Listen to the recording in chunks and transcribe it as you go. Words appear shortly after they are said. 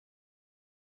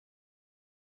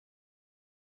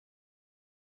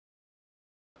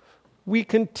We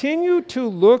continue to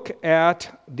look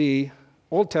at the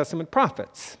Old Testament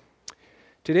prophets.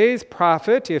 Today's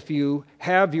prophet, if you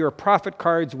have your prophet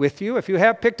cards with you, if you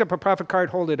have picked up a prophet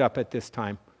card, hold it up at this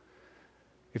time.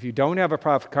 If you don't have a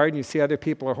prophet card and you see other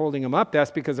people are holding them up,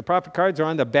 that's because the prophet cards are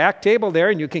on the back table there,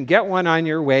 and you can get one on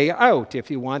your way out. If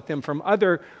you want them from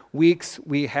other weeks,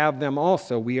 we have them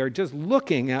also. We are just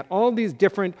looking at all these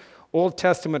different Old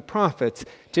Testament prophets.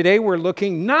 Today we're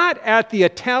looking not at the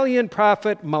Italian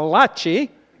prophet Malachi,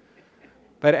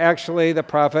 but actually the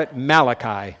prophet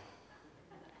Malachi.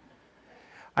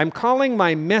 I'm calling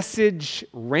my message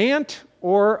Rant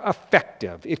or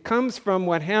Effective. It comes from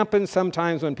what happens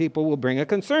sometimes when people will bring a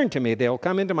concern to me. They'll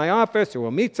come into my office or we'll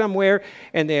meet somewhere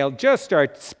and they'll just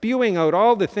start spewing out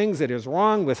all the things that is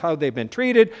wrong with how they've been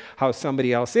treated, how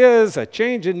somebody else is, a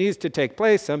change that needs to take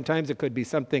place. Sometimes it could be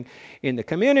something in the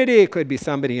community, it could be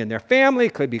somebody in their family,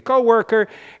 it could be a coworker,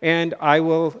 and I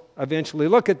will eventually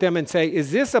look at them and say,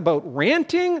 is this about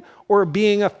ranting or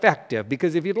being effective?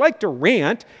 Because if you'd like to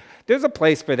rant, there's a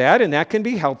place for that, and that can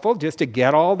be helpful just to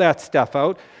get all that stuff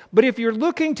out. But if you're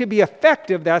looking to be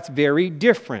effective, that's very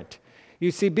different.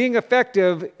 You see, being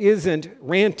effective isn't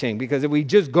ranting, because if we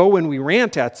just go and we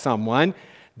rant at someone,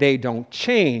 they don't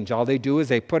change. All they do is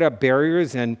they put up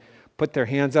barriers and put their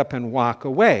hands up and walk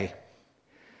away.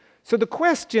 So the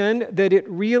question that it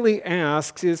really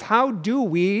asks is, how do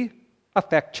we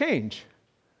affect change?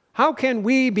 How can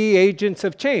we be agents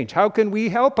of change? How can we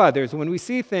help others when we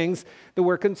see things that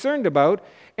we're concerned about?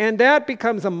 And that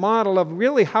becomes a model of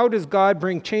really how does God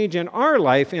bring change in our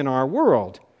life, in our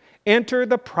world? Enter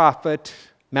the prophet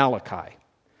Malachi.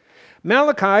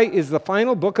 Malachi is the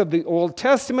final book of the Old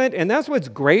Testament, and that's what's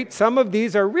great. Some of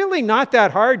these are really not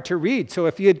that hard to read. So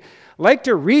if you'd like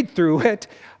to read through it,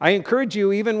 I encourage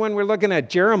you, even when we're looking at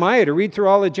Jeremiah, to read through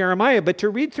all of Jeremiah. But to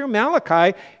read through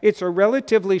Malachi, it's a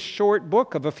relatively short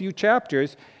book of a few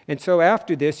chapters. And so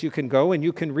after this, you can go and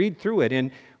you can read through it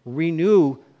and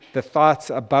renew the thoughts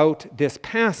about this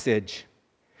passage.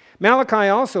 Malachi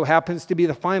also happens to be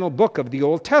the final book of the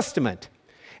Old Testament.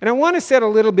 And I want to set a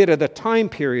little bit of the time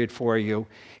period for you.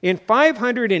 In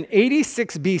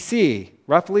 586 BC,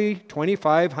 roughly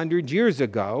 2,500 years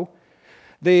ago,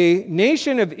 the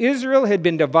nation of Israel had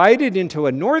been divided into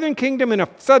a northern kingdom and a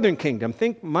southern kingdom.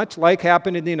 Think much like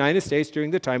happened in the United States during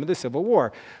the time of the Civil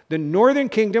War. The northern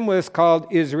kingdom was called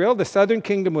Israel, the southern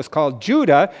kingdom was called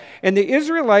Judah, and the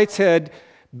Israelites had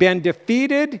been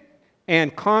defeated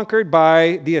and conquered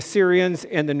by the Assyrians,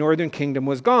 and the northern kingdom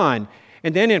was gone.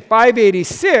 And then in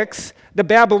 586, the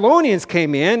Babylonians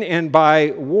came in and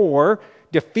by war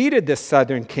defeated the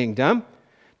southern kingdom.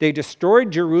 They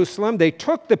destroyed Jerusalem, they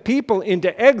took the people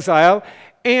into exile,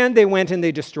 and they went and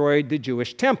they destroyed the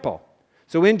Jewish temple.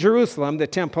 So in Jerusalem, the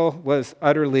temple was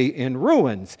utterly in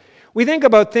ruins. We think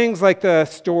about things like the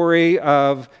story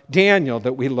of Daniel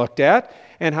that we looked at,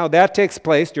 and how that takes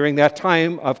place during that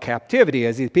time of captivity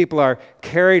as these people are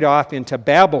carried off into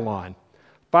Babylon,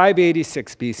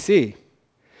 586 BC.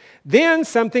 Then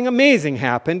something amazing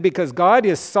happened, because God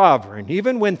is sovereign.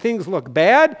 Even when things look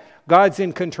bad, God's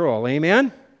in control.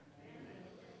 Amen?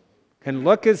 Can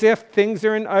look as if things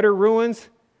are in utter ruins,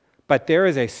 but there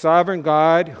is a sovereign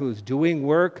God who's doing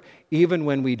work even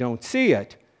when we don't see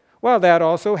it. Well, that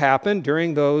also happened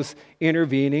during those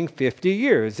intervening 50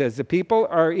 years. As the people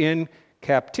are in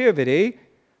captivity,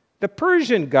 the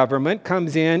Persian government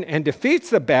comes in and defeats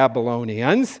the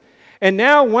Babylonians. And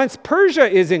now, once Persia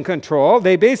is in control,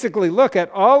 they basically look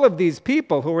at all of these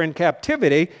people who are in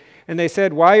captivity, and they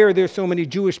said, why are there so many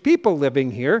Jewish people living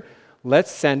here?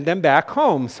 Let's send them back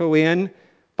home. So in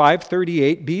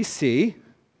 538 BC,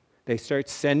 they start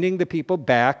sending the people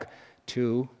back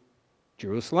to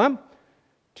Jerusalem,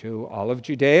 to all of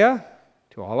Judea,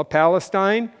 to all of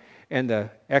Palestine, and the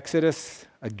Exodus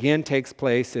again takes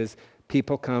place as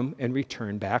people come and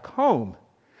return back home.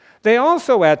 They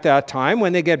also, at that time,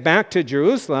 when they get back to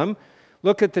Jerusalem,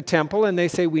 look at the temple and they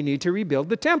say, we need to rebuild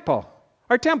the temple.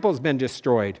 Our temple's been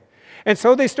destroyed. And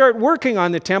so they start working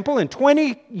on the temple, and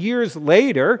 20 years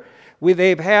later,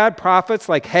 they've had prophets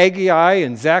like Haggai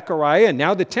and Zechariah, and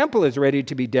now the temple is ready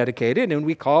to be dedicated, and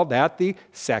we call that the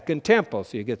Second Temple.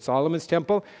 So you get Solomon's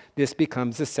temple, this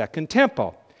becomes the Second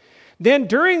Temple. Then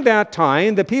during that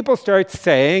time, the people start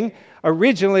saying,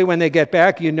 originally when they get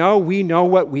back, we know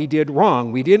what we did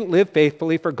wrong. We didn't live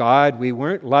faithfully for God. We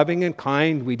weren't loving and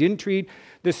kind. We didn't treat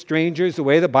the strangers the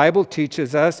way the Bible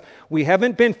teaches us. We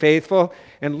haven't been faithful.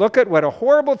 And look at what a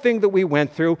horrible thing that we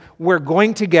went through. We're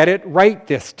going to get it right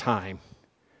this time.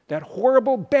 that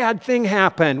horrible bad thing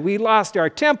happened. We lost our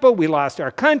temple, we lost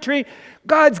our country.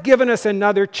 God's given us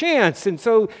another chance. And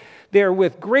so they're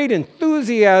with great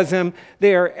enthusiasm.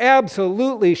 They are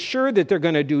absolutely sure that they're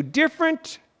going to do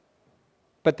different.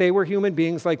 But they were human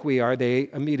beings like we are. They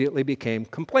immediately became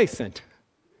complacent.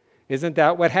 Isn't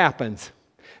that what happens?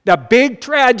 The big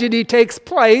tragedy takes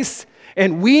place,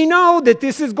 and we know that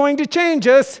this is going to change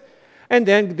us, and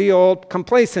then the old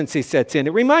complacency sets in.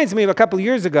 It reminds me of a couple of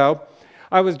years ago.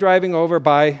 I was driving over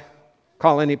by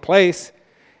Colony Place,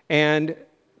 and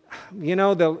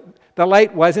the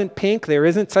light wasn't pink. There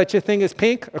isn't such a thing as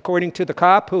pink, according to the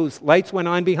cop whose lights went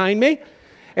on behind me.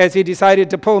 As he decided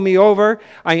to pull me over,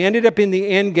 I ended up in the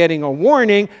end getting a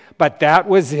warning, but that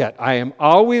was it. I am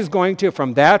always going to,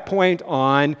 from that point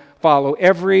on, follow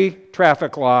every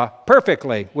traffic law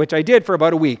perfectly, which I did for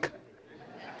about a week.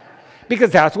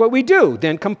 Because that's what we do.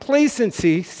 Then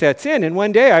complacency sets in. And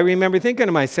one day I remember thinking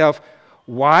to myself,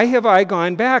 why have I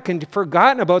gone back and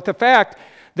forgotten about the fact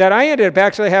that I ended up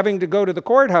actually having to go to the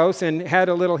courthouse and had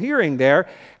a little hearing there,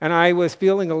 and I was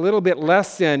feeling a little bit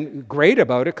less than great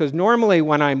about it, because normally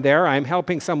when I'm there, I'm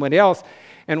helping someone else,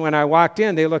 and when I walked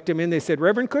in, they looked at me and they said,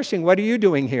 Reverend Cushing, what are you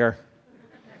doing here?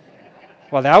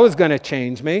 Well, that was going to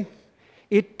change me.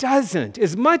 It doesn't.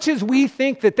 As much as we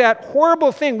think that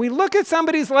horrible thing, we look at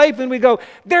somebody's life and we go,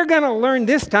 they're going to learn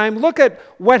this time. Look at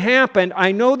what happened.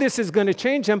 I know this is going to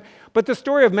change them. But the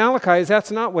story of Malachi is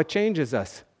that's not what changes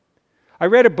us. I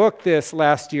read a book this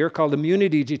last year called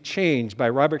Immunity to Change by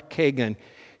Robert Kagan.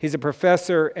 He's a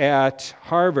professor at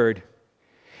Harvard.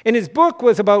 And his book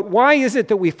was about why is it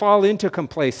that we fall into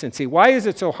complacency? Why is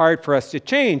it so hard for us to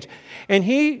change? And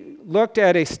he looked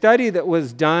at a study that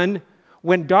was done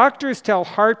when doctors tell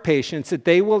heart patients that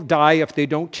they will die if they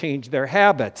don't change their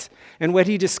habits. And what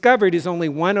he discovered is only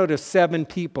 1 out of 7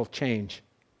 people change.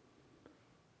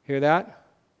 Hear that?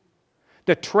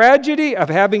 The tragedy of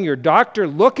having your doctor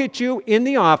look at you in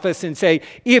the office and say,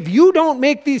 if you don't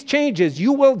make these changes,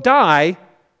 you will die,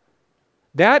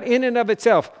 that in and of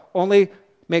itself only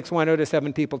makes 1 out of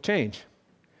 7 people change.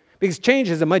 Because change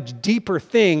is a much deeper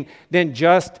thing than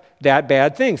just that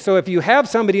bad thing. So if you have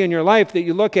somebody in your life that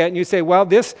you look at and you say, well,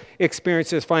 this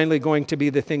experience is finally going to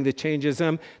be the thing that changes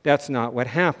them, that's not what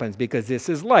happens, because this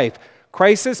is life.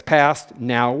 Crisis past,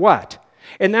 now what?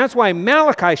 And that's why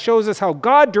Malachi shows us how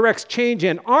God directs change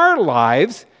in our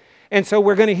lives. And so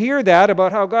we're going to hear that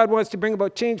about how God wants to bring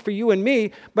about change for you and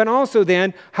me, but also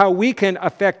then how we can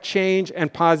affect change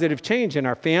and positive change in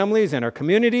our families, in our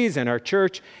communities, in our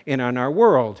church, and in our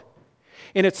world.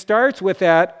 And it starts with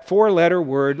that 4-letter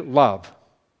word, love.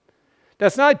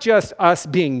 That's not just us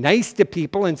being nice to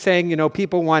people and saying,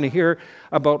 people want to hear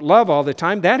about love all the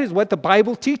time. That is what the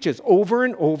Bible teaches over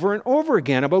and over and over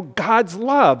again about God's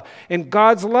love and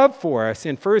God's love for us.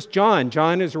 In 1 John,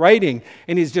 John is writing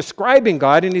and he's describing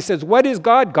God and he says, what is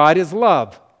God? God is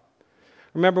love.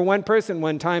 Remember one person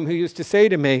one time who used to say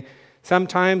to me,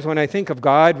 sometimes when I think of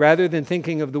God, rather than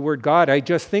thinking of the word God, I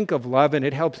just think of love, and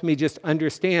it helps me just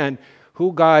understand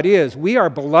who God is. We are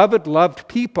beloved, loved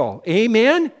people.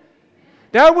 Amen?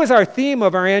 That was our theme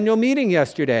of our annual meeting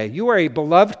yesterday. You are a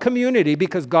beloved community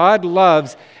because God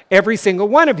loves every single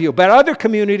one of you. But other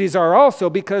communities are also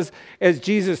because, as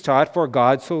Jesus taught, for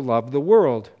God so loved the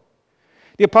world.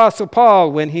 The Apostle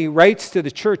Paul, when he writes to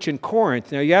the church in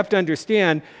Corinth, now you have to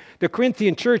understand, the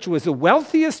Corinthian church was the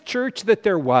wealthiest church that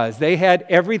there was. They had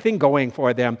everything going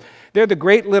for them. They're the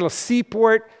great little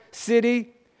seaport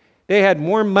city. They had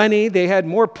more money, they had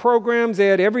more programs, they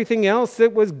had everything else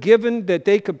that was given that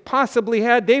they could possibly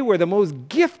have. They were the most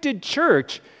gifted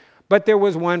church, but there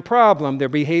was one problem. Their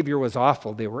behavior was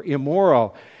awful. They were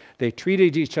immoral. They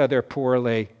treated each other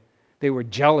poorly. They were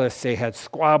jealous. They had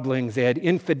squabblings. They had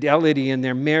infidelity in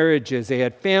their marriages. They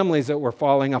had families that were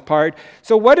falling apart.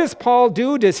 So what does Paul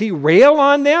do? Does he rail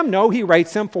on them? No, he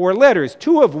writes them 4 letters,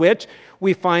 2 of which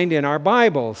we find in our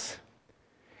Bibles.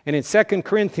 And in 2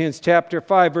 Corinthians chapter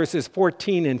 5, verses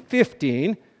 14 and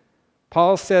 15,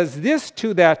 Paul says this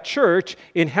to that church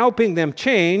in helping them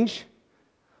change,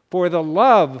 for the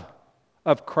love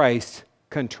of Christ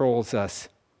controls us.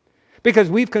 Because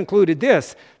we've concluded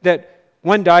this, that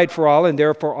one died for all, and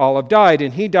therefore all have died.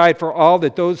 And he died for all,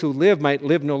 that those who live might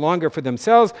live no longer for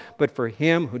themselves, but for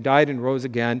him who died and rose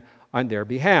again on their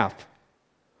behalf.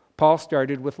 Paul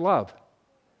started with love.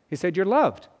 He said, you're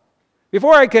loved.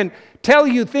 Before I can tell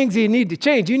you things you need to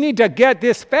change, you need to get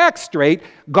this fact straight.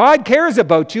 God cares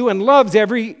about you and loves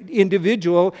every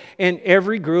individual and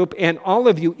every group and all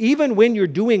of you, even when you're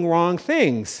doing wrong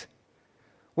things.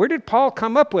 Where did Paul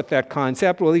come up with that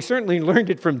concept? Well, he certainly learned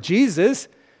it from Jesus.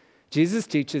 Jesus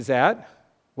teaches that.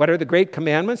 What are the great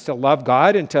commandments? To love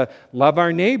God and to love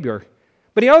our neighbor.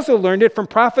 But he also learned it from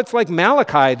prophets like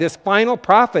Malachi, this final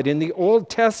prophet in the Old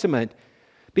Testament.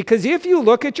 Because if you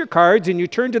look at your cards and you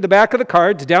turn to the back of the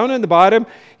cards, down in the bottom,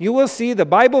 you will see the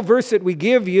Bible verse that we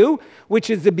give you, which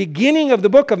is the beginning of the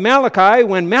book of Malachi,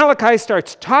 when Malachi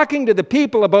starts talking to the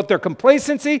people about their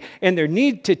complacency and their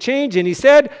need to change. And he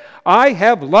said, I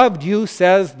have loved you,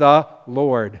 says the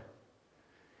Lord.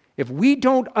 If we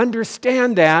don't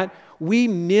understand that, we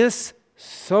miss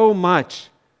so much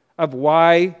of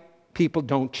why people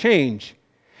don't change.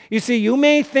 You see, you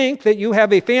may think that you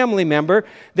have a family member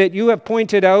that you have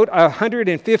pointed out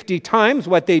 150 times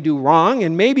what they do wrong,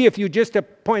 and maybe if you just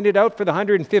have pointed out for the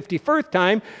 151st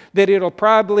time, that it'll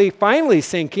probably finally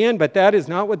sink in, but that is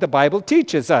not what the Bible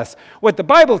teaches us. What the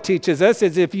Bible teaches us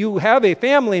is if you have a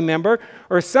family member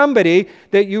or somebody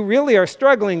that you really are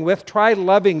struggling with, try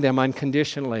loving them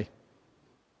unconditionally.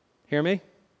 Hear me?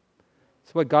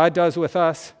 It's what God does with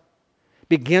us.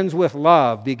 Begins with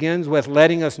love, begins with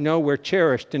letting us know we're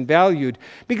cherished and valued.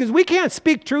 Because we can't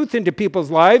speak truth into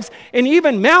people's lives, and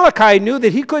even Malachi knew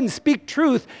that he couldn't speak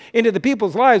truth into the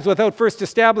people's lives without first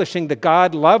establishing that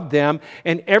God loved them,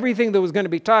 and everything that was going to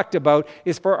be talked about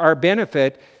is for our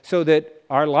benefit so that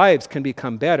our lives can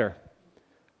become better.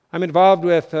 I'm involved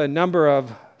with a number of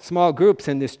small groups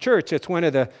in this church. It's one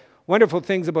of the wonderful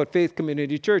things about Faith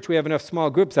Community Church. We have enough small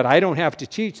groups that I don't have to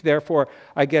teach, therefore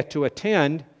I get to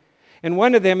attend. And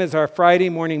one of them is our Friday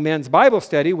morning men's Bible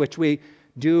study, which we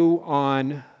do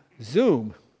on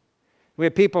Zoom. We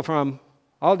have people from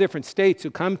all different states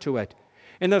who come to it.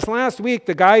 And this last week,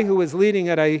 the guy who was leading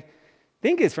it, I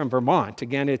think is from Vermont.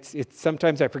 Again, it's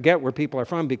sometimes I forget where people are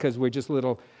from because we're just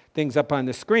little things up on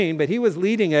the screen. But he was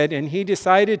leading it, and he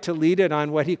decided to lead it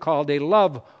on what he called a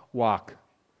love walk.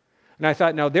 And I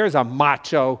thought, now there's a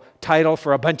macho title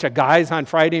for a bunch of guys on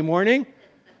Friday morning.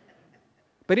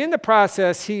 But in the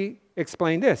process, he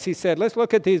explained this. He said, let's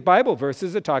look at these Bible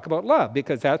verses that talk about love,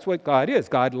 because that's what God is.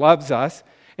 God loves us,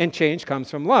 and change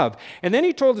comes from love. And then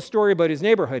he told a story about his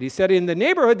neighborhood. He said in the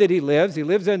neighborhood that he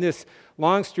lives on this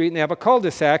long street, and they have a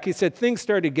cul-de-sac. He said things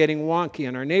started getting wonky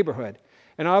in our neighborhood.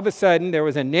 And all of a sudden, there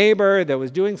was a neighbor that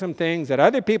was doing some things that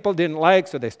other people didn't like,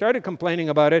 so they started complaining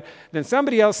about it. Then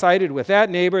somebody else sided with that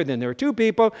neighbor. Then there were two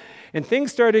people, and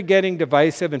things started getting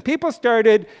divisive, and people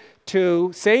started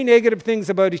to say negative things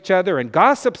about each other, and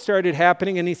gossip started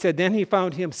happening, and he said then he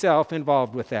found himself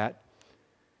involved with that.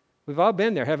 We've all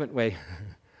been there, haven't we?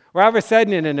 We're all of a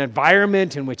sudden in an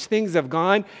environment in which things have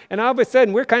gone, and all of a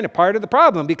sudden we're kind of part of the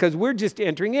problem because we're just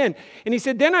entering in. And he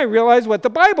said, then I realized what the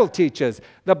Bible teaches.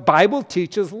 The Bible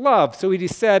teaches love. So he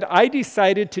said, I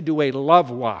decided to do a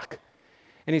love walk.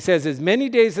 And he says, as many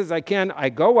days as I can, I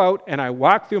go out and I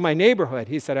walk through my neighborhood.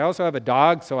 He said, I also have a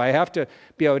dog, so I have to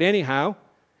be out anyhow.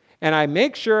 And I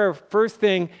make sure, first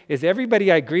thing is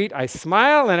everybody I greet, I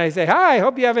smile and I say, hi,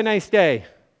 hope you have a nice day.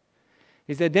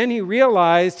 He said, then he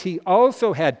realized he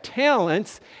also had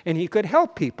talents and he could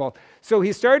help people. So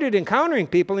he started encountering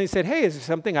people and he said, hey, is there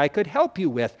something I could help you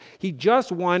with? He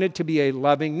just wanted to be a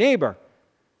loving neighbor.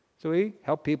 So he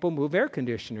helped people move air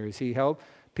conditioners. He helped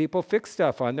people fix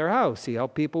stuff on their house. He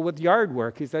helped people with yard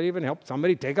work. He said he even helped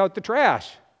somebody take out the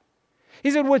trash. He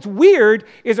said, what's weird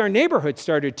is our neighborhood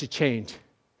started to change.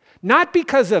 Not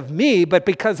because of me, but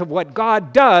because of what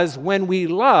God does when we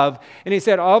love. And he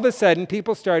said all of a sudden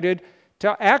people started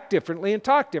to act differently and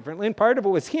talk differently. And part of it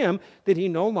was him, that he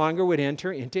no longer would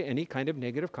enter into any kind of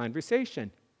negative conversation.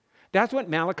 That's what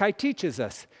Malachi teaches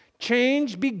us.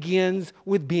 Change begins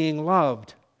with being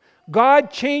loved. God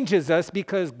changes us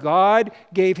because God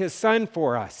gave his son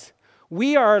for us.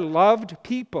 We are loved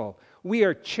people. We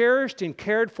are cherished and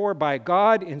cared for by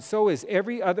God, and so is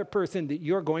every other person that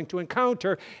you're going to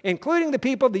encounter, including the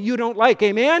people that you don't like.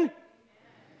 Amen?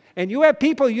 And you have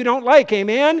people you don't like.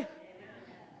 Amen?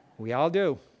 We all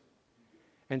do.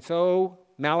 And so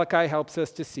Malachi helps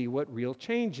us to see what real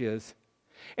change is.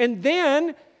 And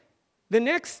then the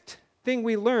next thing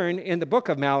we learn in the book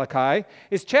of Malachi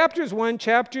is chapters 1,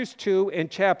 chapters 2, and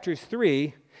chapters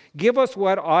 3 give us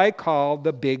what I call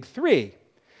the big three.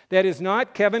 That is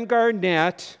not Kevin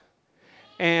Garnett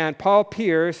and Paul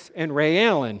Pierce and Ray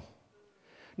Allen.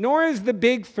 Nor is the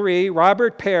big three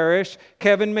Robert Parrish,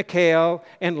 Kevin McHale,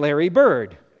 and Larry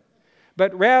Bird.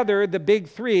 But rather, the big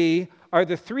three are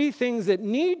the three things that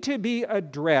need to be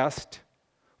addressed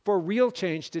for real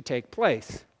change to take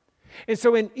place. And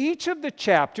so in each of the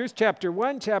chapters, chapter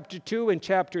 1, chapter 2, and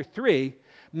chapter 3,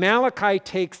 Malachi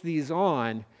takes these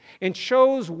on and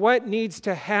shows what needs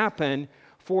to happen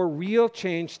for real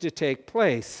change to take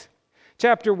place.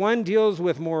 Chapter 1 deals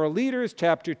with moral leaders,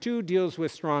 chapter 2 deals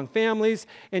with strong families,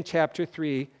 and chapter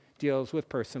 3 deals with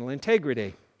personal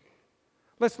integrity.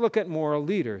 Let's look at moral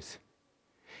leaders.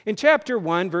 In chapter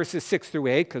 1, verses 6 through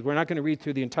 8, because we're not going to read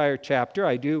through the entire chapter,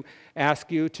 I do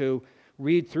ask you to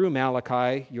read through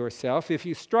Malachi yourself. If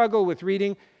you struggle with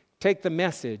reading, take the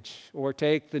Message or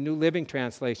take the New Living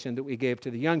Translation that we gave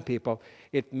to the young people.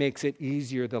 It makes it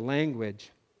easier, the language.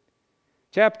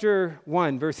 Chapter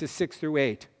 1, verses 6 through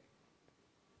 8.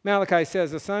 Malachi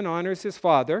says, "A son honors his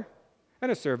father,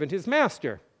 and a servant his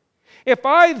master. If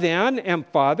I then am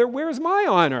father, where is my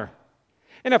honor?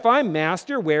 And if I'm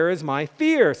master, where is my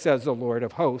fear, says the Lord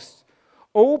of hosts?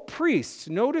 O priests,"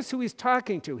 notice who he's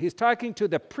talking to. He's talking to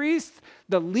the priests,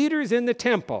 the leaders in the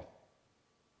temple.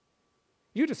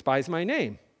 "You despise my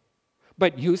name.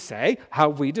 But you say,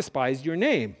 how have we despised your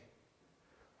name?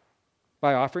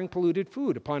 By offering polluted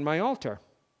food upon my altar.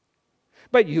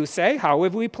 But you say, how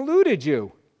have we polluted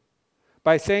you?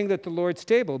 By saying that the Lord's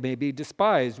table may be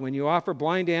despised. When you offer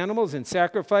blind animals in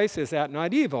sacrifice, is that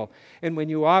not evil? And when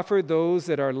you offer those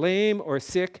that are lame or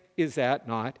sick, is that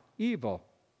not evil?"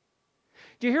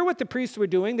 Do you hear what the priests were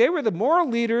doing? They were the moral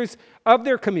leaders of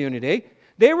their community.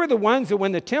 They were the ones that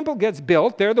when the temple gets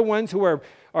built, they're the ones who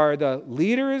are the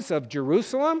leaders of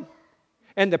Jerusalem.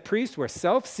 And the priests were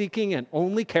self-seeking and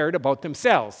only cared about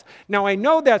themselves. Now, I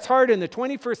know that's hard in the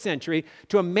 21st century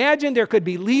to imagine there could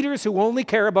be leaders who only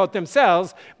care about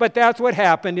themselves, but that's what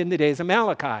happened in the days of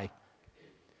Malachi.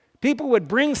 People would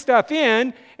bring stuff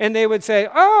in, and they would say,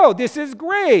 "Oh, this is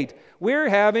great. We're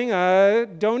having a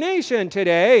donation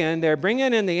today, and they're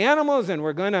bringing in the animals, and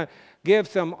we're going to give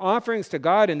some offerings to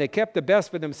God," and they kept the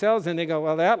best for themselves, and they go,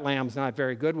 "Well, that lamb's not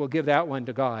very good. We'll give that one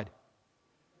to God."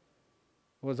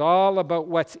 It was all about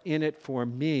what's in it for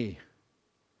me.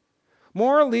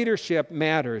 Moral leadership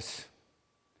matters.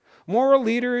 Moral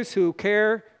leaders who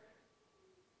care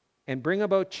and bring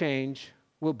about change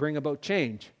will bring about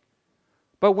change.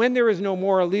 But when there is no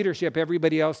moral leadership,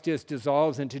 everybody else just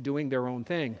dissolves into doing their own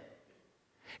thing.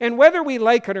 And whether we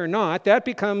like it or not, that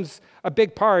becomes a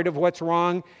big part of what's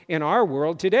wrong in our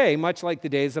world today, much like the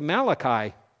days of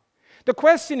Malachi. The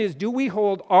question is, do we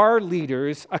hold our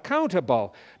leaders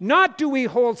accountable? Not do we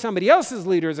hold somebody else's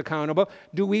leaders accountable,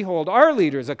 do we hold our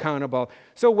leaders accountable?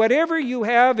 So whatever you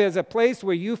have as a place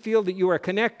where you feel that you are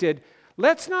connected,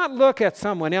 let's not look at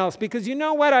someone else, because you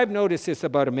know what? I've noticed this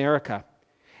about America.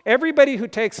 Everybody who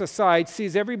takes a side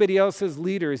sees everybody else's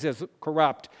leaders as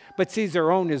corrupt, but sees their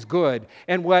own as good.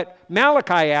 And what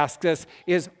Malachi asks us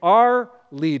is, are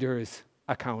leaders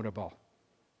accountable?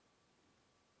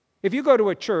 If you go to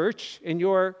a church and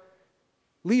your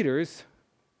leaders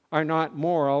are not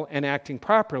moral and acting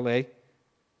properly,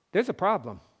 there's a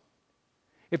problem.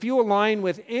 If you align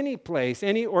with any place,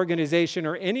 any organization,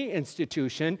 or any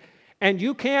institution, and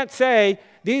you can't say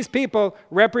these people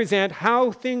represent how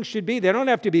things should be, they don't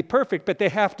have to be perfect, but they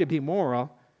have to be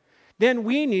moral, then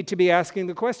we need to be asking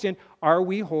the question, are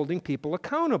we holding people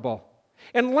accountable?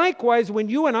 And likewise, when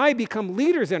you and I become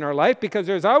leaders in our life, because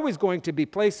there's always going to be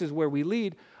places where we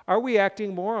lead, are we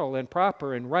acting moral and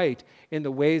proper and right in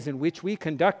the ways in which we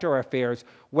conduct our affairs,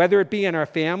 whether it be in our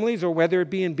families or whether it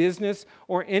be in business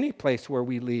or any place where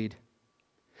we lead?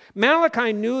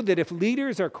 Malachi knew that if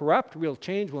leaders are corrupt, real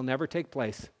change will never take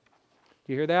place.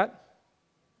 Do you hear that?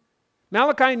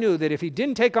 Malachi knew that if he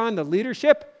didn't take on the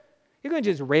leadership, he couldn't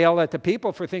just rail at the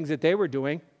people for things that they were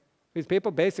doing. These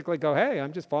people basically go, "Hey,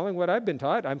 I'm just following what I've been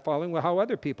taught. I'm following how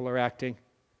other people are acting."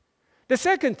 The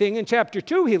second thing in chapter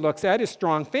 2 he looks at is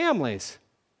strong families.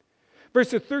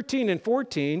 Verses 13 and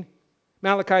 14,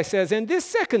 Malachi says, "And this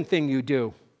second thing you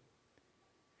do,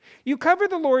 you cover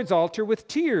the Lord's altar with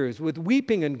tears, with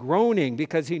weeping and groaning,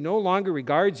 because he no longer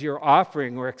regards your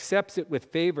offering or accepts it with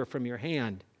favor from your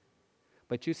hand.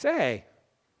 But you say,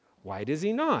 why does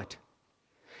he not?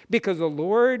 Because the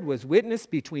Lord was witness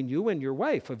between you and your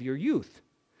wife of your youth,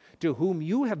 to whom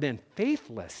you have been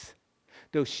faithless,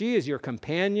 though she is your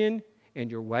companion and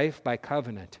your wife by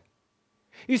covenant."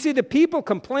 You see, the people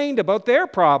complained about their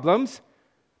problems,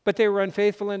 but they were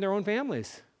unfaithful in their own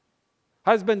families.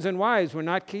 Husbands and wives were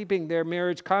not keeping their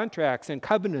marriage contracts and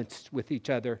covenants with each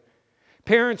other.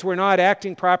 Parents were not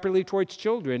acting properly towards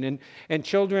children, and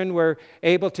children were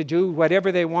able to do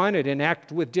whatever they wanted and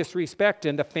act with disrespect,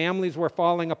 and the families were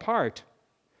falling apart.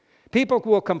 People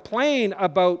will complain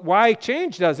about why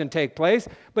change doesn't take place,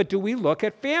 but do we look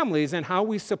at families and how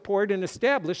we support and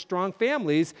establish strong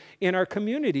families in our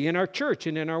community, in our church,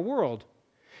 and in our world?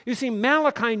 You see,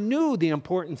 Malachi knew the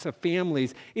importance of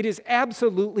families. It is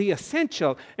absolutely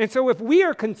essential. And so if we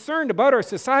are concerned about our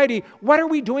society, what are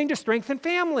we doing to strengthen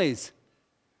families?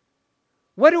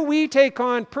 What do we take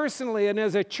on personally and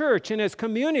as a church and as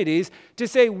communities to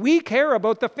say we care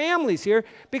about the families here?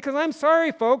 Because I'm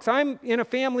sorry, folks, I'm in a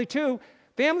family too.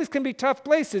 Families can be tough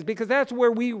places because that's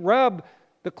where we rub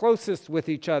the closest with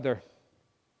each other.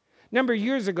 A number of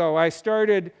years ago, I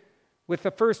started with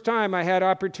the first time I had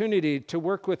opportunity to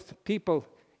work with people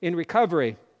in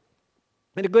recovery.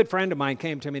 And a good friend of mine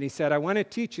came to me and he said, I want to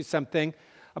teach you something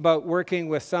about working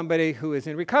with somebody who is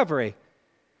in recovery.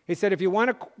 He said, if you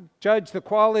want to judge the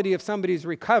quality of somebody's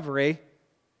recovery,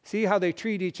 see how they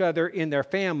treat each other in their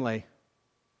family.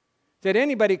 He said,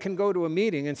 anybody can go to a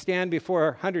meeting and stand before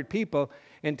 100 people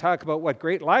and talk about what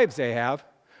great lives they have.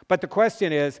 But the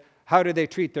question is, how do they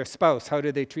treat their spouse? How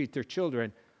do they treat their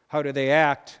children? How do they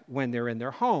act when they're in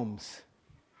their homes?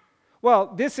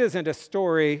 Well, this isn't a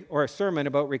story or a sermon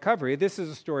about recovery. This is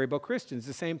a story about Christians.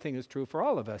 The same thing is true for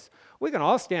all of us. We can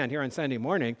all stand here on Sunday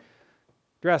morning,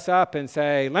 dress up and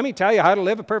say, let me tell you how to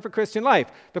live a perfect Christian life.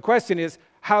 The question is,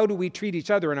 how do we treat each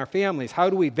other in our families? How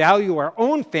do we value our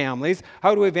own families?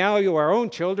 How do we value our own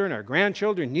children, our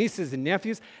grandchildren, nieces and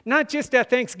nephews? Not just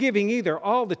at Thanksgiving either,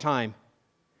 all the time.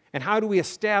 And how do we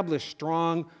establish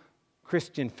strong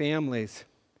Christian families?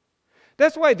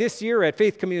 That's why this year at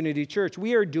Faith Community Church,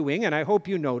 we are doing, and I hope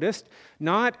you noticed,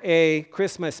 not a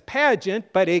Christmas pageant,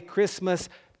 but a Christmas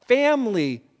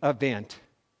family event.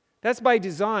 That's by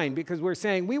design, because we're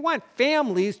saying we want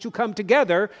families to come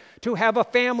together to have a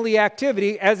family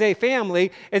activity as a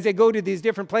family as they go to these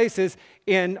different places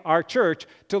in our church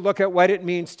to look at what it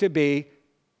means to be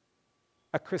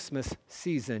a Christmas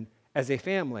season as a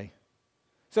family.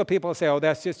 So people say, oh,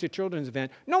 that's just a children's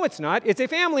event. No, it's not. It's a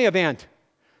family event.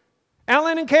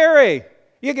 Alan and Carrie,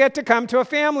 you get to come to a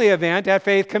family event at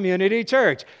Faith Community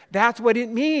Church. That's what it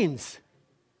means.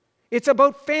 It's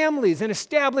about families and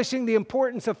establishing the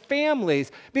importance of families.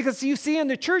 Because you see in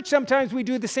the church, sometimes we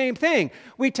do the same thing.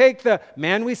 We take the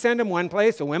men, we send them one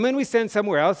place, the women we send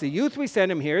somewhere else, the youth we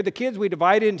send them here, the kids we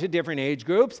divide into different age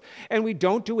groups, and we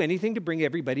don't do anything to bring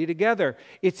everybody together.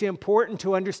 It's important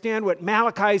to understand what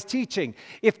Malachi is teaching.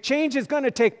 If change is going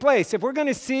to take place, if we're going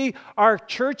to see our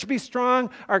church be strong,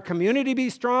 our community be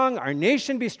strong, our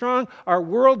nation be strong, our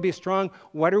world be strong,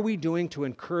 what are we doing to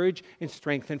encourage and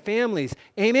strengthen families?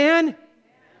 Amen?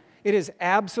 It is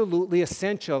absolutely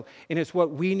essential, and it's what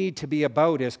we need to be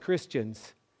about as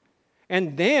Christians.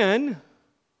 And then,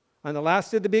 on the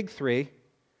last of the big three,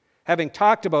 having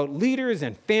talked about leaders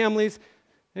and families,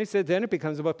 he said, then it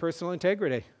becomes about personal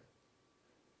integrity.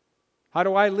 How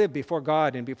do I live before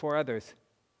God and before others?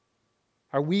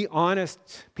 Are we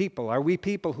honest people? Are we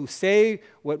people who say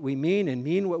what we mean and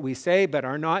mean what we say, but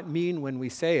are not mean when we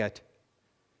say it?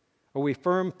 Are we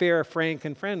firm, fair, frank,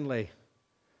 and friendly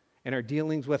in our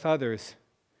dealings with others?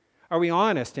 Are we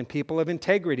honest and people of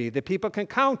integrity, that people can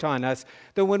count on us,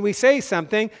 that when we say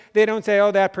something, they don't say,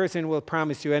 oh, that person will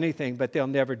promise you anything, but they'll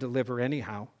never deliver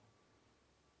anyhow.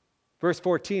 Verse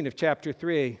 14 of chapter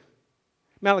 3,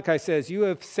 Malachi says, you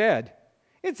have said,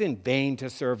 it's in vain to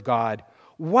serve God.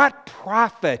 What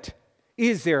profit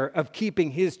is there of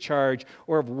keeping his charge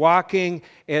or of walking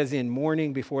as in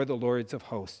mourning before the Lords of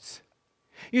hosts?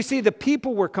 You see, the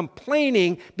people were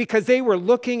complaining because they were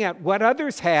looking at what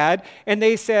others had, and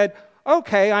they said,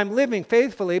 okay, I'm living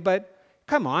faithfully, but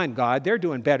come on, God, they're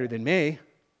doing better than me.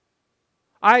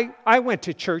 I went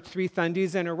to church 3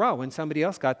 Sundays in a row, and somebody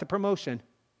else got the promotion.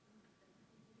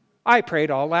 I prayed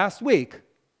all last week,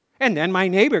 and then my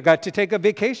neighbor got to take a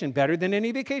vacation better than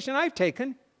any vacation I've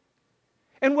taken.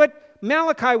 And what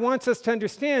Malachi wants us to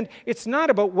understand, it's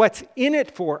not about what's in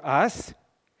it for us.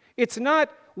 It's not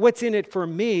what's in it for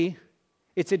me.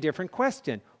 It's a different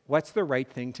question. What's the right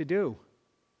thing to do?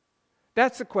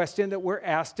 That's the question that we're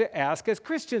asked to ask as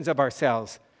Christians of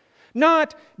ourselves.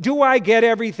 Not, do I get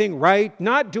everything right?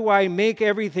 Not, do I make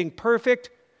everything perfect?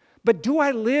 But do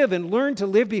I live and learn to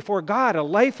live before God a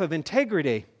life of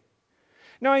integrity?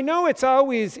 Now, I know it's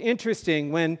always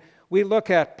interesting when we look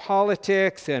at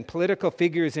politics and political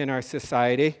figures in our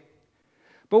society.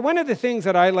 But one of the things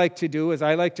that I like to do is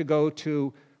I like to go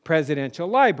to presidential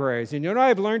libraries. And you know what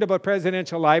I've learned about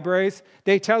presidential libraries?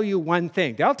 They tell you one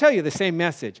thing. They'll tell you the same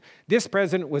message. This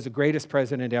president was the greatest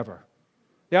president ever.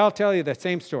 They'll tell you the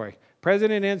same story.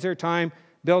 President ends their time,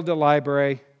 build a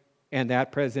library, and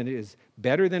that president is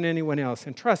better than anyone else.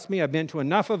 And trust me, I've been to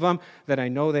enough of them that I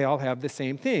know they all have the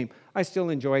same theme. I still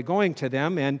enjoy going to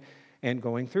them and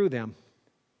going through them.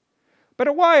 But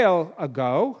a while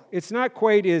ago, it's not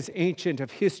quite as ancient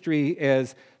of history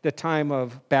as the time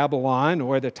of Babylon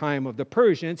or the time of the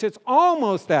Persians. It's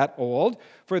almost that old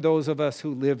for those of us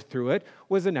who lived through it,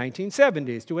 was the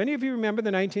 1970s. Do any of you remember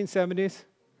the 1970s?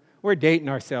 We're dating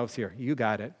ourselves here. You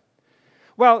got it.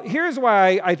 Well, here's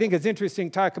why I think it's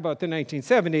interesting to talk about the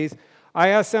 1970s. I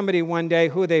asked somebody one day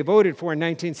who they voted for in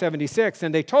 1976,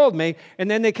 and they told me, and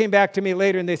then they came back to me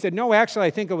later and they said, no, actually,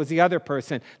 I think it was the other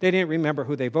person. They didn't remember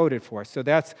who they voted for. So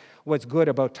that's what's good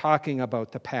about talking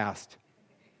about the past.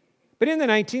 But in the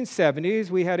 1970s,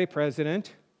 we had a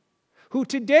president who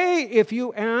today, if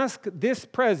you ask this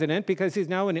president, because he's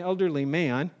now an elderly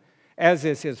man, as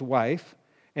is his wife,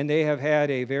 and they have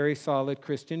had a very solid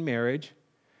Christian marriage,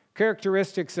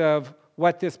 characteristics of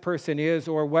what this person is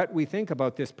or what we think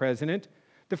about this president,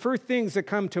 the first things that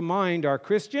come to mind are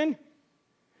Christian,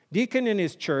 deacon in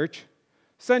his church,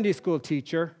 Sunday school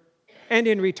teacher, and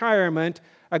in retirement,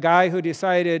 a guy who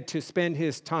decided to spend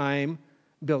his time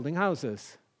building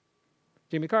houses.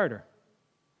 Jimmy Carter.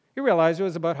 He realized it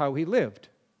was about how he lived.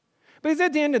 Because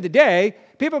at the end of the day,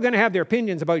 people are going to have their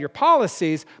opinions about your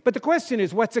policies, but the question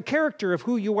is, what's the character of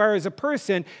who you are as a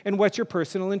person and what's your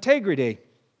personal integrity?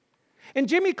 And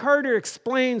Jimmy Carter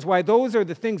explains why those are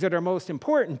the things that are most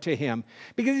important to him.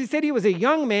 Because he said he was a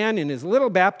young man in his little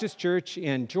Baptist church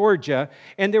in Georgia,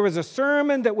 and there was a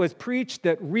sermon that was preached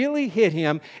that really hit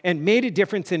him and made a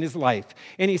difference in his life.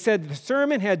 And he said the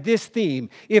sermon had this theme: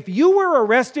 if you were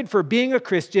arrested for being a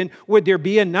Christian, would there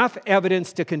be enough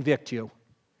evidence to convict you?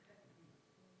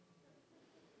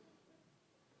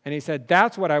 And he said,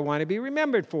 that's what I want to be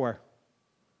remembered for.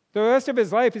 The rest of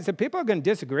his life, he said, people are going to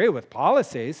disagree with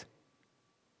policies,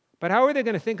 but how are they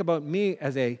going to think about me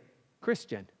as a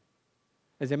Christian,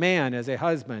 as a man, as a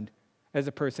husband, as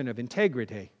a person of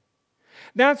integrity?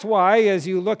 That's why, as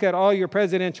you look at all your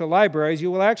presidential libraries, you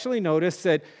will actually notice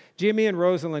that Jimmy and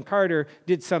Rosalind Carter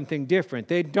did something different.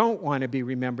 They don't want to be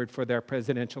remembered for their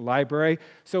presidential library,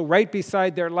 so right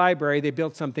beside their library, they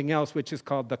built something else, which is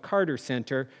called the Carter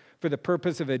Center, for the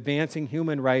purpose of advancing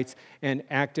human rights and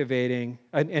activating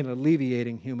and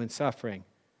alleviating human suffering.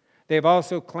 They've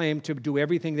also claimed to do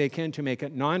everything they can to make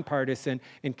it nonpartisan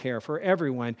and care for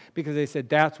everyone, because they said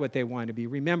that's what they want to be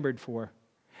remembered for.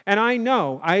 And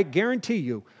I guarantee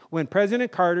you, when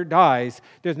President Carter dies,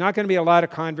 there's not going to be a lot of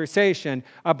conversation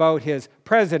about his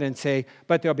presidency,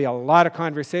 but there'll be a lot of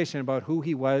conversation about who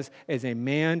he was as a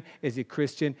man, as a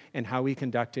Christian, and how he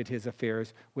conducted his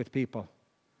affairs with people.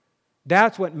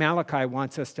 That's what Malachi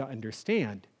wants us to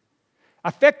understand.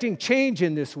 Affecting change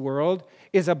in this world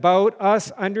is about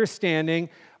us understanding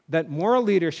that moral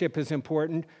leadership is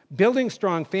important, building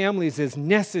strong families is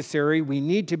necessary, we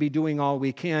need to be doing all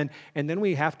we can, and then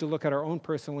we have to look at our own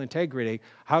personal integrity.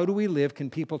 How do we live? Can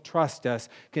people trust us?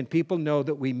 Can people know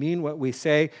that we mean what we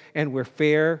say and we're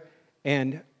fair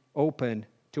and open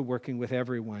to working with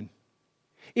everyone?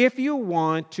 If you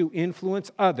want to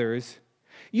influence others,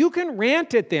 you can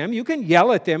rant at them, you can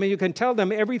yell at them, and you can tell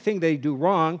them everything they do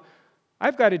wrong.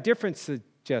 I've got a different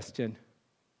suggestion.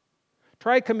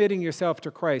 Try committing yourself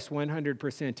to Christ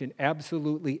 100% in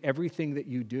absolutely everything that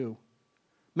you do.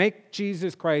 Make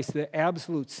Jesus Christ the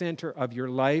absolute center of your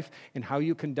life and how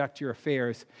you conduct your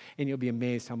affairs, and you'll be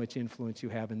amazed how much influence you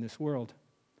have in this world.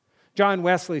 John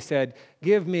Wesley said,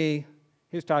 he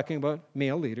was talking about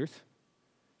male leaders,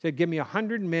 said, give me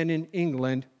 100 men in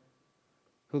England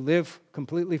who live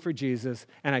completely for Jesus,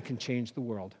 and I can change the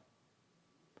world.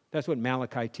 That's what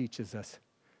Malachi teaches us.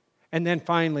 And then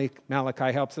finally,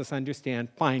 Malachi helps us understand,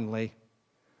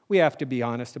 we have to be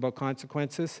honest about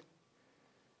consequences.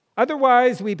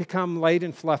 Otherwise, we become light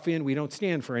and fluffy and we don't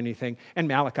stand for anything. And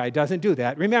Malachi doesn't do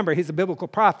that. Remember, he's a biblical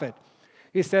prophet.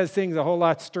 He says things a whole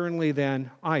lot sternly than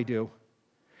I do.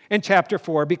 And chapter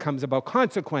 4 becomes about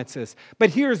consequences.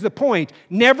 But here's the point.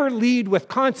 Never lead with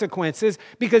consequences,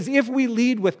 because if we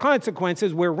lead with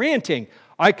consequences, we're ranting.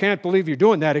 I can't believe you're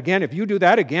doing that again. If you do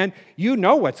that again, you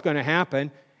know what's going to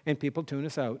happen. And people tune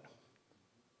us out.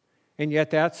 And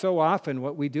yet that's so often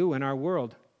what we do in our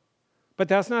world. But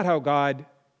that's not how God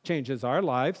changes our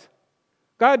lives.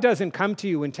 God doesn't come to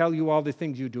you and tell you all the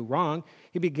things you do wrong.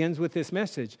 He begins with this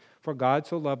message. For God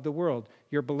so loved the world.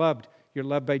 You're beloved. You're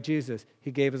loved by Jesus.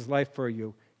 He gave his life for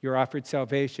you. You're offered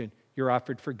salvation. You're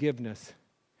offered forgiveness.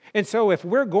 And so if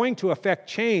we're going to affect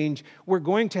change, we're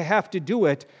going to have to do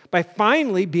it by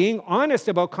finally being honest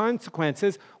about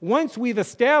consequences. Once we've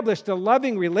established a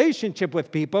loving relationship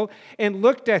with people and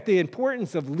looked at the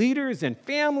importance of leaders and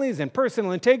families and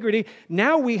personal integrity,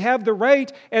 now we have the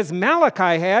right, as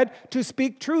Malachi had, to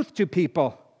speak truth to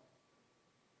people.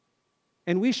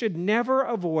 And we should never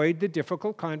avoid the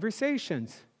difficult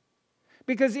conversations.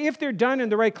 Because if they're done in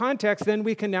the right context, then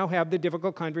we can now have the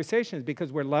difficult conversations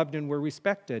because we're loved and we're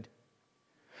respected.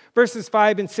 Verses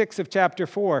 5 and 6 of chapter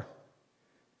 4.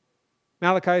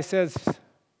 Malachi says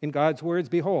in God's words,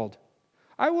 behold,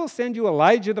 I will send you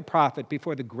Elijah the prophet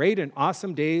before the great and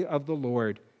awesome day of the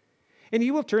Lord. And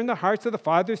he will turn the hearts of the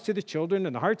fathers to the children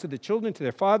and the hearts of the children to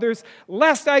their fathers,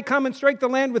 lest I come and strike the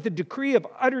land with a decree of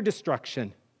utter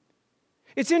destruction.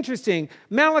 It's interesting.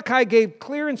 Malachi gave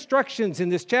clear instructions in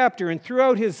this chapter and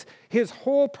throughout his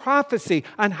whole prophecy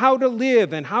on how to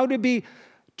live and how to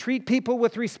treat people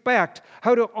with respect,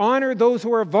 how to honor those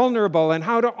who are vulnerable, and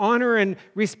how to honor and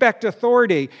respect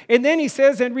authority. And then he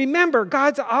says, and remember,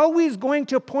 God's always going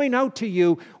to point out to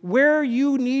you where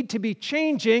you need to be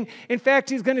changing. In fact,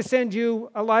 he's going to send you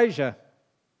Elijah.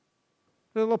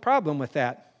 There's a little problem with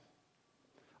that.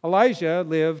 Elijah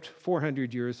lived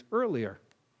 400 years earlier.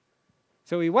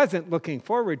 So he wasn't looking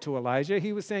forward to Elijah.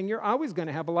 He was saying, you're always going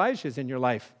to have Elijahs in your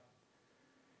life.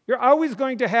 There's always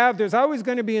going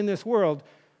to be in this world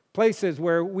places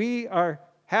where we are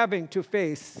having to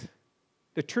face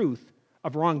the truth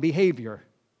of wrong behavior.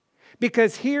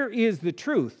 Because here is the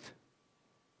truth.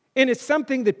 And it's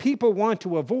something that people want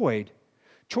to avoid.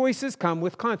 Choices come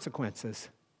with consequences.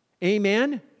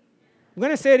 Amen? I'm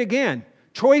going to say it again.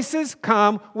 Choices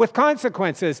come with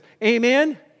consequences.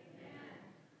 Amen?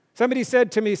 Somebody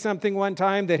said to me something one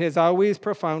time that has always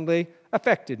profoundly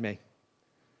affected me.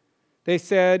 They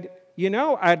said,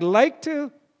 I'd like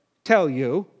to tell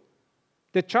you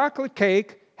that chocolate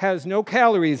cake has no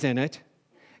calories in it,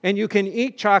 and you can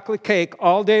eat chocolate cake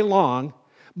all day long,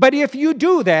 but if you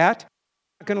do that,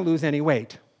 you're not going to lose any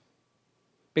weight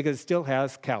because it still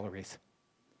has calories.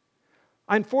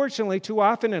 Unfortunately, too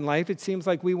often in life, it seems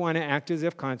like we want to act as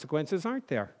if consequences aren't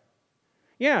there.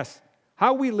 Yes,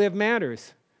 how we live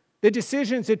matters. The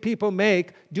decisions that people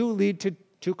make do lead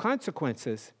to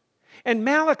consequences. And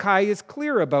Malachi is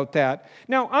clear about that.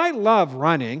 Now, I love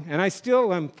running, and I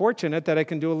still am fortunate that I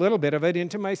can do a little bit of it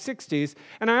into my 60s.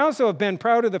 And I also have been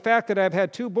proud of the fact that I've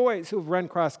had 2 boys who've run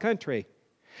cross country.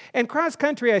 And cross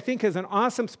country, I think, is an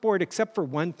awesome sport except for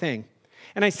one thing.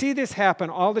 And I see this happen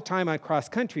all the time on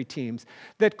cross-country teams,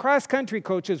 that cross-country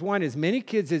coaches want as many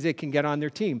kids as they can get on their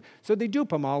team. So they dupe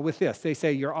them all with this. They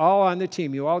say, you're all on the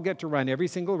team. You all get to run every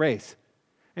single race.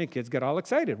 And kids get all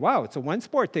excited. Wow, it's a one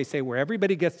sport, they say, where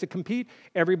everybody gets to compete,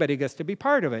 everybody gets to be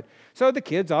part of it. So the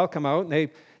kids all come out, and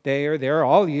they are there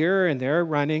all year, and they're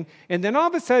running. And then all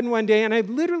of a sudden one day, and I've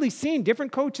literally seen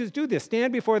different coaches do this,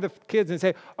 stand before the kids and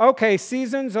say, okay,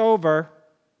 season's over.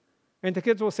 And the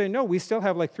kids will say, no, we still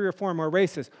have like 3 or 4 more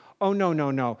races. Oh,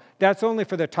 no. That's only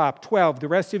for the top 12. The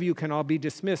rest of you can all be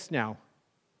dismissed now.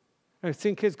 I've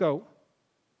seen kids go,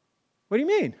 what do you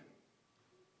mean?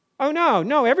 Oh,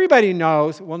 no, everybody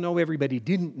knows. Well, no, everybody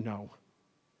didn't know.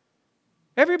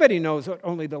 Everybody knows that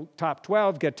only the top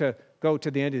 12 get to go to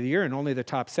the end of the year and only the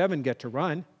top 7 get to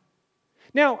run.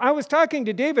 Now, I was talking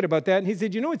to David about that, and he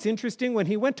said, it's interesting, when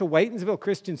he went to Whitensville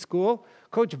Christian School,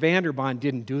 Coach Vanderbond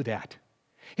didn't do that.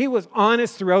 He was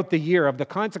honest throughout the year of the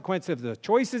consequence of the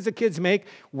choices the kids make,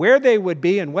 where they would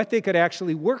be, and what they could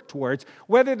actually work towards,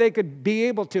 whether they could be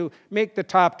able to make the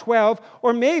top 12,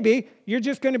 or maybe you're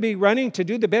just going to be running to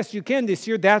do the best you can this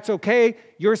year. That's okay.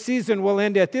 Your season will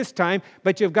end at this time,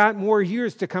 but you've got more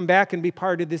years to come back and be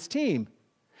part of this team.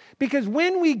 Because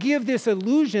when we give this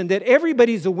illusion that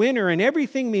everybody's a winner and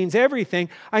everything means everything,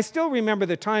 I still remember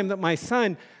the time that my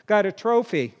son got a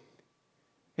trophy.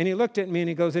 And he looked at me and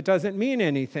he goes, it doesn't mean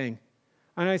anything.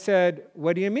 And I said,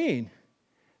 what do you mean?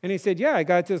 And he said, yeah, I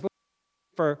got this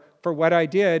for what I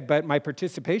did, but my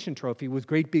participation trophy was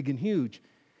great, big, and huge.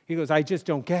 He goes, I just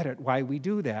don't get it, why we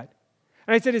do that.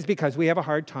 And I said, it's because we have a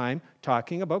hard time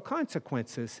talking about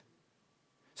consequences.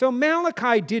 So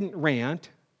Malachi didn't rant,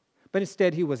 but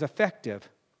instead he was effective.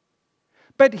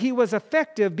 But he was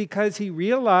effective because he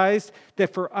realized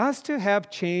that for us to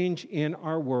have change in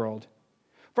our world,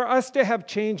 for us to have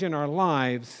change in our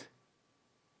lives,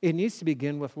 it needs to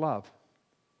begin with love.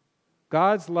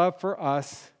 God's love for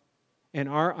us and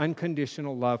our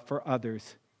unconditional love for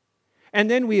others.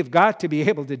 And then we have got to be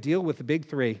able to deal with the big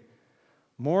 3: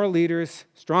 moral leaders,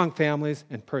 strong families,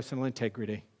 and personal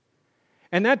integrity.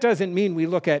 And that doesn't mean we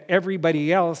look at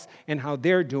everybody else and how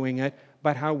they're doing it,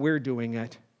 but how we're doing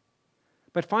it.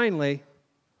 But finally,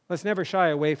 let's never shy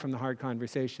away from the hard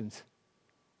conversations.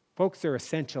 Folks, they're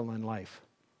essential in life.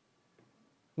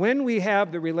 When we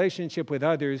have the relationship with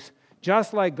others,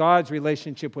 just like God's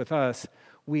relationship with us,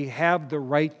 we have the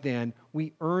right then,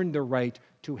 we earn the right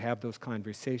to have those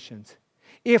conversations.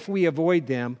 If we avoid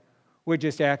them, we're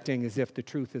just acting as if the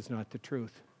truth is not the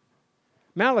truth.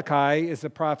 Malachi is a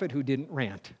prophet who didn't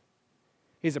rant.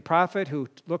 He's a prophet who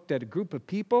looked at a group of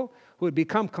people who had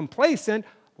become complacent,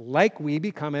 like we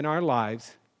become in our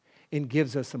lives, and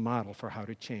gives us a model for how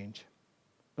to change.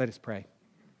 Let us pray.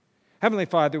 Heavenly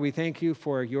Father, we thank you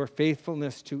for your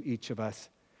faithfulness to each of us.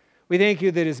 We thank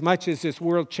you that as much as this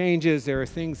world changes, there are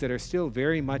things that are still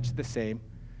very much the same.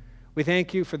 We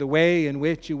thank you for the way in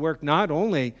which you work not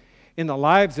only in the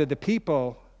lives of the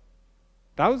people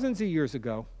thousands of years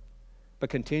ago, but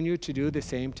continue to do the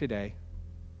same today.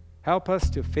 Help us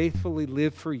to faithfully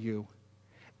live for you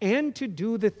and to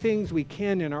do the things we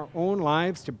can in our own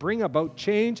lives to bring about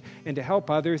change and to help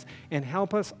others, and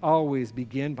help us always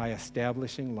begin by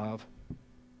establishing love.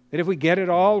 That if we get it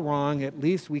all wrong, at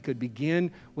least we could begin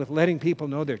with letting people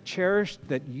know they're cherished,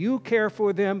 that you care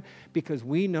for them, because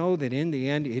we know that in the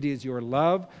end it is your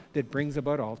love that brings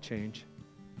about all change.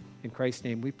 In Christ's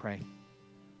name we pray.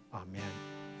 Amen.